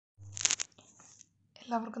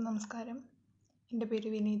എല്ലാവർക്കും നമസ്കാരം. എൻ്റെ പേര്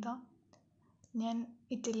വിനീത. ഞാൻ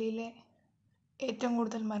ഇറ്റലിയിലെ ഏറ്റവും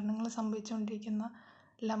കൂടുതൽ മരണങ്ങൾ സംഭവിച്ചുകൊണ്ടിരിക്കുന്ന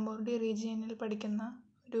ലംബോർഡി റീജിയനിൽ പഠിക്കുന്ന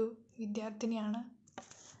ഒരു വിദ്യാർത്ഥിനിയാണ്.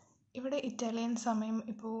 ഇവിടെ ഇറ്റാലിയൻ സമയം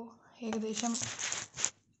ഇപ്പോൾ ഏകദേശം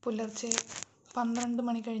പുലർച്ചെ 12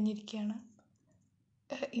 മണി കഴിഞ്ഞിരിക്കുകയാണ്.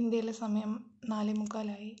 ഇന്ത്യയിലെ സമയം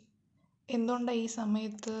 4:45. എന്തുകൊണ്ടാണ് ഈ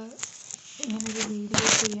സമയത്ത് ഇങ്ങനൊരു വീഡിയോ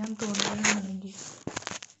ചെയ്യാൻ തോന്നുകയാണെന്നുണ്ടെങ്കിൽ,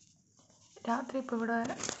 രാത്രി ഇപ്പോൾ ഇവിടെ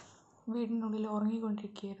വീടിനുള്ളിൽ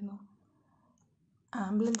ഉറങ്ങിക്കൊണ്ടിരിക്കുകയായിരുന്നു.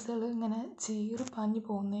 ആംബുലൻസുകൾ ഇങ്ങനെ ചീറി പാഞ്ഞു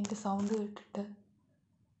പോകുന്നതിൻ്റെ സൗണ്ട് കേട്ടിട്ട്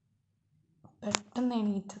പെട്ടെന്ന്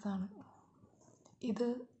എണീറ്റതാണ്. ഇത്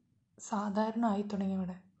സാധാരണ ആയി തുടങ്ങി.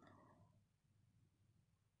 ഇവിടെ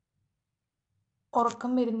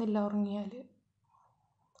ഉറക്കം വരുന്നില്ല ഉറങ്ങിയാൽ.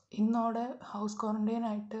 ഇന്നോടെ ഹൗസ്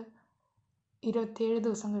ക്വാറൻറ്റൈനായിട്ട് 27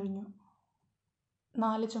 ദിവസം കഴിഞ്ഞു.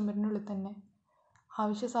 4 ചുമരിനുള്ളിൽ തന്നെ.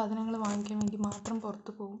 ആവശ്യ സാധനങ്ങൾ വാങ്ങിക്കാൻ വേണ്ടി മാത്രം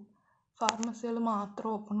പുറത്ത് പോകും. ഫാർമസികൾ മാത്രം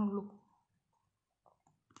ഓപ്പൺ ഉള്ളൂ.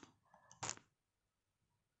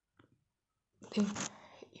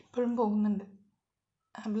 ഇപ്പോഴും പോകുന്നുണ്ട്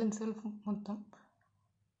ആംബുലൻസുകൾ മൊത്തം.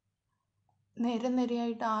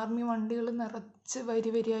 നിരയായിട്ട് ആർമി വണ്ടികൾ നിറച്ച്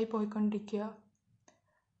വരിയായി പോയിക്കൊണ്ടിരിക്കുക.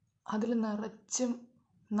 അതിൽ നിറച്ചും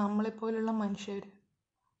നമ്മളെപ്പോലുള്ള മനുഷ്യർ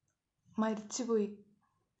മരിച്ചുപോയി.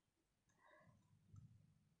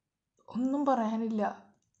 ഒന്നും പറയാനില്ല.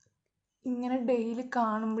 ഇങ്ങനെ ഡെയിലി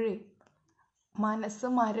കാണുമ്പോഴേ മനസ്സ്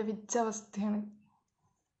മരവിച്ച അവസ്ഥയാണ്.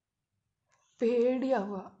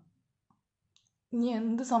 പേടിയാവുക. ഇനി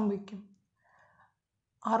എന്ത് സംഭവിക്കും?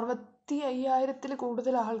 65,000-ൽ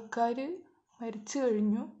കൂടുതൽ ആൾക്കാർ മരിച്ചു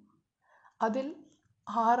കഴിഞ്ഞു. അതിൽ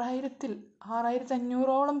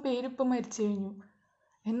 6,500-ഓളം പേരിപ്പോൾ മരിച്ചു കഴിഞ്ഞു.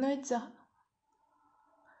 എന്ന് വെച്ചാൽ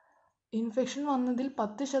ഇൻഫെക്ഷൻ വന്നതിൽ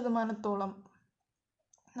 10%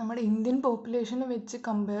 നമ്മുടെ ഇന്ത്യൻ പോപ്പുലേഷനെ വെച്ച്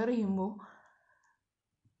കമ്പയർ ചെയ്യുമ്പോൾ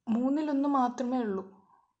 1/3 മാത്രമേ ഉള്ളൂ.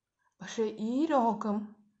 പക്ഷേ ഈ രോഗം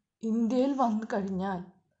ഇന്ത്യയിൽ വന്നു കഴിഞ്ഞാൽ,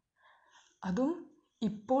 അതും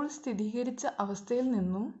ഇപ്പോൾ സ്ഥിരീകരിച്ച അവസ്ഥയിൽ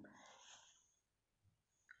നിന്നും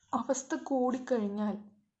അവസ്ഥ കൂടിക്കഴിഞ്ഞാൽ,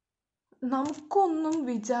 നമുക്കൊന്നും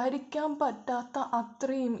വിചാരിക്കാൻ പറ്റാത്ത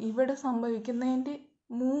അത്രയും ഇവിടെ സംഭവിക്കുന്നതിൻ്റെ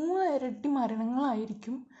 3 ഇരട്ടി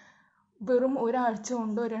മരണങ്ങളായിരിക്കും വെറും ഒരാഴ്ച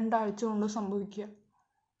കൊണ്ടോ 2 ആഴ്ച കൊണ്ടോ സംഭവിക്കുക.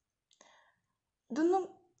 ഇതൊന്നും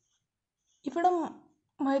ഇവിടെ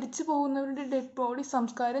മരിച്ചു പോകുന്നവരുടെ ഡെഡ് ബോഡി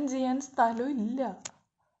സംസ്കാരം ചെയ്യാൻ സ്ഥലമില്ല.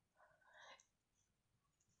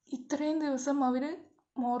 ഇത്രയും ദിവസം അവർ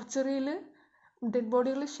മോർച്ചറിയിൽ ഡെഡ്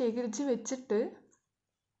ബോഡികൾ ശേഖരിച്ച് വെച്ചിട്ട്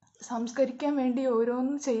സംസ്കരിക്കാൻ വേണ്ടി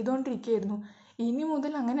ഓരോന്നും ചെയ്തുകൊണ്ടിരിക്കുകയായിരുന്നു. ഇനി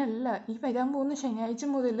മുതൽ അങ്ങനെയല്ല. ഈ വരാൻ പോകുന്ന ശനിയാഴ്ച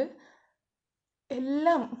മുതൽ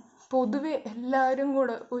എല്ലാം പൊതുവെ എല്ലാവരും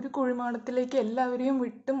കൂടെ ഒരു കുഴിമാടത്തിലേക്ക് എല്ലാവരെയും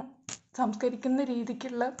വിട്ടും സംസ്കരിക്കുന്ന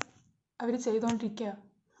രീതിക്കുള്ള അവർ ചെയ്തുകൊണ്ടിരിക്കുക.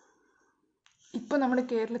 ഇപ്പം നമ്മുടെ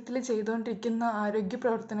കേരളത്തിൽ ചെയ്തുകൊണ്ടിരിക്കുന്ന ആരോഗ്യ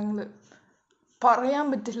പ്രവർത്തനങ്ങൾ പറയാൻ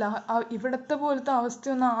പറ്റില്ല. ഇവിടത്തെ പോലത്തെ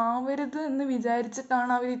അവസ്ഥയൊന്നും ആവരുത് എന്ന്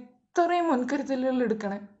വിചാരിച്ചിട്ടാണ് അവർ ഇത്രയും മുൻകരുതലുകൾ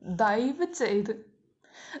എടുക്കണേ. ദയവ്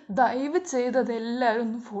ചെയ്ത് അതെല്ലാവരും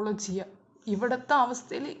ഒന്ന് ഫോളോ ചെയ്യുക. ഇവിടുത്തെ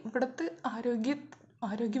അവസ്ഥയിൽ ഇവിടുത്തെ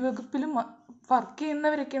ആരോഗ്യ വകുപ്പിൽ വർക്ക്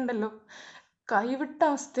ചെയ്യുന്നവരൊക്കെ ഉണ്ടല്ലോ, കൈവിട്ട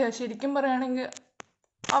അവസ്ഥയാണ്. ശരിക്കും പറയുകയാണെങ്കിൽ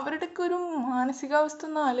അവരുടെയൊക്കെ ഒരു മാനസികാവസ്ഥ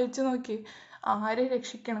ഒന്ന് ആലോചിച്ച് നോക്കി. ആരെ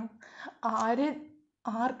രക്ഷിക്കണം,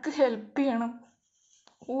 ആർക്ക് ഹെൽപ്പ് ചെയ്യണം,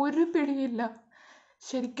 ഒരു പിടിയില്ല.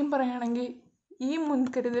 ശരിക്കും പറയുകയാണെങ്കിൽ ഈ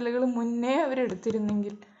മുൻകരുതലുകൾ മുന്നേ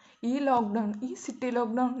അവരെടുത്തിരുന്നെങ്കിൽ, ഈ സിറ്റി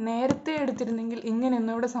ലോക്ക്ഡൗൺ നേരത്തെ എടുത്തിരുന്നെങ്കിൽ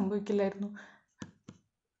ഇങ്ങനെയൊന്നും ഇവിടെ സംഭവിക്കില്ലായിരുന്നു.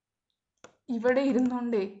 ഇവിടെ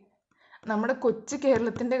ഇരുന്നുകൊണ്ടേ നമ്മുടെ കൊച്ചു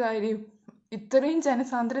കേരളത്തിൻ്റെ കാര്യം, ഇത്രയും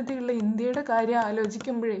ജനസാന്ദ്രതയുള്ള ഇന്ത്യയുടെ കാര്യം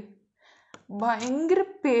ആലോചിക്കുമ്പോഴേ ഭയങ്കര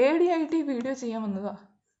പേടിയായിട്ട് ഈ വീഡിയോ ചെയ്യാൻ വന്നതാ.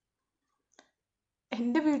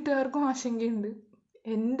 എൻ്റെ വീട്ടുകാർക്കും ആശങ്കയുണ്ട്,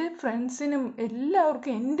 എൻ്റെ ഫ്രണ്ട്സിനും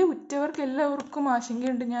എല്ലാവർക്കും, എൻ്റെ ഉറ്റവർക്ക് എല്ലാവർക്കും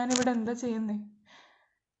ആശങ്കയുണ്ട്. ഞാനിവിടെ എന്താ ചെയ്യുന്നത്?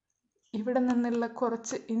 ഇവിടെ നിന്നുള്ള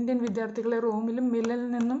കുറച്ച് ഇന്ത്യൻ വിദ്യാർത്ഥികളെ റോമിലും മില്ലിൽ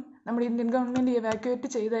നിന്നും നമ്മുടെ ഇന്ത്യൻ ഗവൺമെൻറ് ഇവാക്യുവേറ്റ്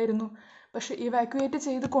ചെയ്തായിരുന്നു. പക്ഷെ ഇവാക്യുവേറ്റ്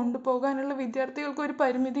ചെയ്ത് കൊണ്ടുപോകാനുള്ള വിദ്യാർത്ഥികൾക്ക് ഒരു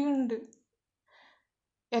പരിമിതിയുണ്ട്.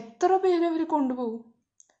 എത്ര പേര് അവർ കൊണ്ടുപോകും?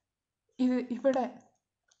 ഇവിടെ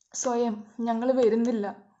സ്വയം ഞങ്ങൾ വരുന്നില്ല,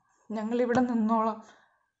 ഞങ്ങളിവിടെ നിന്നോളാം,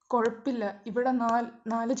 കുഴപ്പമില്ല, ഇവിടെ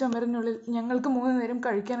 4 ചുമരിനുള്ളിൽ ഞങ്ങൾക്ക് 3 നേരം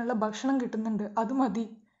കഴിക്കാനുള്ള ഭക്ഷണം കിട്ടുന്നുണ്ട്, അത് മതി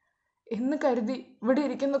എന്ന് കരുതി ഇവിടെ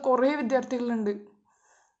ഇരിക്കുന്ന കുറേ വിദ്യാർത്ഥികളുണ്ട്.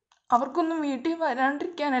 അവർക്കൊന്നും വീട്ടിൽ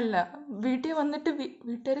വരാണ്ടിരിക്കാനല്ല, വീട്ടിൽ വന്നിട്ട്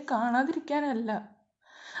വീട്ടുകാർ കാണാതിരിക്കാനല്ല.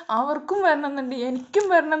 അവർക്കും വരണമെന്നുണ്ട്, എനിക്കും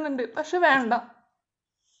വരണമെന്നുണ്ട്. പക്ഷെ വേണ്ട,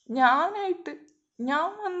 ഞാൻ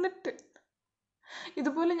വന്നിട്ട്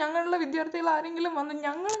ഇതുപോലെ ഞങ്ങളുള്ള വിദ്യാർത്ഥികൾ ആരെങ്കിലും വന്ന്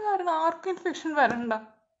ഞങ്ങൾ കാരണം ആർക്കും ഇൻഫെക്ഷൻ വരണ്ട,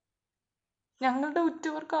 ഞങ്ങളുടെ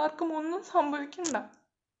ഉറ്റവർക്ക് ആർക്കും ഒന്നും സംഭവിക്കണ്ട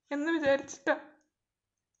എന്ന് വിചാരിച്ചിട്ടാ.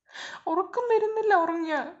 ഉറക്കം വരുന്നില്ല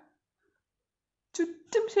ഉറങ്ങിയ.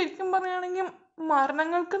 ചുറ്റും ശരിക്കും പറയുകയാണെങ്കിൽ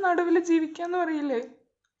മരണങ്ങൾക്ക് നടുവിൽ ജീവിക്കാന്ന് പറയില്ലേ,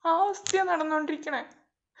 ആ അവസ്ഥയാണ് നടന്നുകൊണ്ടിരിക്കണേ.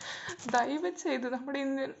 ദയവ് ചെയ്ത് നമ്മുടെ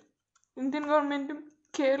ഇന്ത്യൻ ഗവൺമെന്റും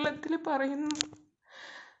കേരളത്തിൽ പറയുന്നു,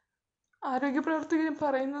 ആരോഗ്യ പ്രവർത്തകരും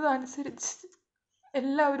പറയുന്നത് അനുസരിച്ച്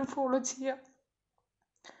എല്ലാവരും ഫോളോ ചെയ്യുക.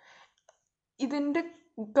 ഇതിന്റെ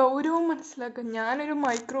ഗൗരവം മനസ്സിലാക്കുക. ഞാനൊരു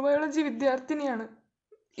മൈക്രോബയോളജി വിദ്യാർത്ഥിനിയാണ്.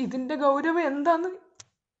 ഇതിന്റെ ഗൗരവം എന്താന്ന്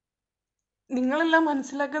നിങ്ങളെല്ലാം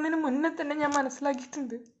മനസ്സിലാക്കുന്നതിന് മുന്നേ തന്നെ ഞാൻ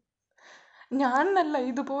മനസ്സിലാക്കിയിട്ടുണ്ട്. ഞാനല്ല,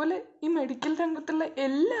 ഇതുപോലെ ഈ മെഡിക്കൽ രംഗത്തുള്ള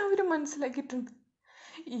എല്ലാവരും മനസ്സിലാക്കിയിട്ടുണ്ട്.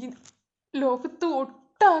 ഈ ലോകത്ത്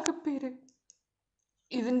ഒട്ടാകെ പേര്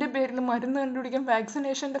ഇതിന്റെ പേരിൽ മരുന്ന് കണ്ടുപിടിക്കാൻ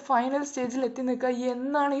വാക്സിനേഷന്റെ ഫൈനൽ സ്റ്റേജിൽ എത്തി നിൽക്കുക.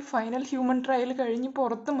 എന്നാണ് ഈ ഫൈനൽ ഹ്യൂമൻ ട്രയൽ കഴിഞ്ഞ്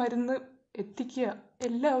പുറത്ത് മരുന്ന് എത്തിക്കുക,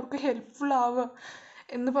 എല്ലാവർക്കും ഹെൽപ്ഫുൾ ആവുക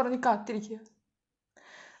എന്ന് പറഞ്ഞ് കാത്തിരിക്കുക.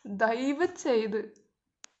 ദയവ് ചെയ്ത്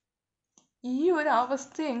ഈ ഒരു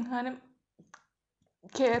അവസ്ഥ എങ്ങാനും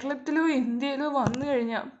കേരളത്തിലോ ഇന്ത്യയിലോ വന്നു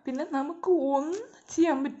കഴിഞ്ഞാൽ പിന്നെ നമുക്ക് ഒന്നും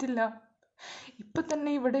ചെയ്യാൻ പറ്റില്ല. ഇപ്പൊ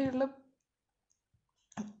തന്നെ ഇവിടെയുള്ള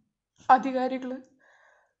അധികാരികൾ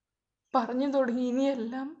പറഞ്ഞു തുടങ്ങി,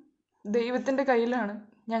 ഇനിയെല്ലാം ദൈവത്തിന്റെ കയ്യിലാണ്,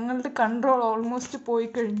 ഞങ്ങളുടെ കൺട്രോൾ ഓൾമോസ്റ്റ് പോയി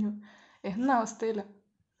കഴിഞ്ഞു എന്ന അവസ്ഥയിലാണ്.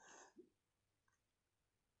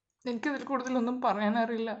 എനിക്കിതിൽ കൂടുതലൊന്നും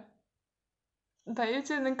പറയാനറിയില്ല.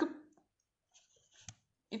 ദയവചെയ്ത് നിങ്ങൾക്ക്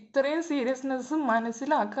ഇത്രയും സീരിയസ്നെസ്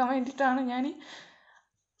മനസ്സിലാക്കാൻ വേണ്ടിയിട്ടാണ് ഞാൻ ഈ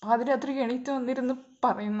പാതിരാത്രിക്ക് എണീറ്റ് വന്നിരുന്ന്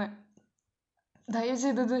പറയുന്നത്.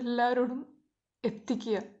 ദയവചെയ്ത് ഇത് എല്ലാവരോടും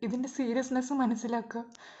എത്തിക്കുക, ഇതിന്റെ സീരിയസ്നെസ് മനസ്സിലാക്കുക.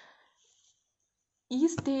 ഈ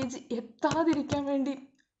സ്റ്റേജ് എത്താതിരിക്കാൻ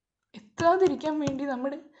വേണ്ടി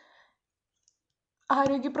നമ്മുടെ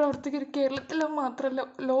ആരോഗ്യ പ്രവർത്തകർ കേരളത്തിൽ മാത്രമല്ല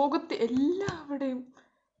ലോകത്ത് എല്ലാവിടെയും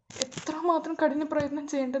എത്രമാത്രം കഠിന പ്രയത്നം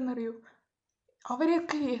ചെയ്യേണ്ടെന്നറിയോ.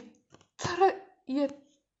 അവരെയൊക്കെ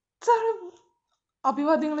എത്ര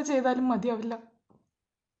അഭിവാദ്യങ്ങൾ ചെയ്താലും മതിയാവില്ല.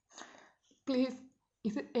 പ്ലീസ്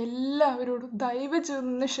ഇത് എല്ലാവരോടും ദയവ്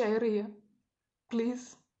ചെയ്തൊന്ന് ഷെയർ ചെയ്യുക പ്ലീസ്.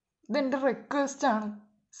 ഇതെൻ്റെ റിക്വസ്റ്റ് ആണ്,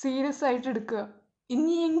 സീരിയസ് ആയിട്ട് എടുക്കുക.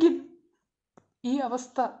 ഇനിയെങ്കിലും ഈ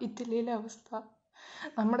അവസ്ഥ, ഇറ്റലിയിലെ അവസ്ഥ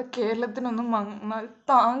നമ്മുടെ കേരളത്തിനൊന്നും വന്നാൽ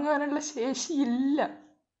താങ്ങാനുള്ള ശേഷിയില്ല.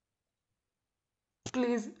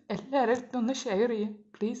 പ്ലീസ് എല്ലാവരും ഒന്ന് ഷെയർ ചെയ്യുക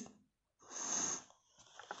പ്ലീസ്.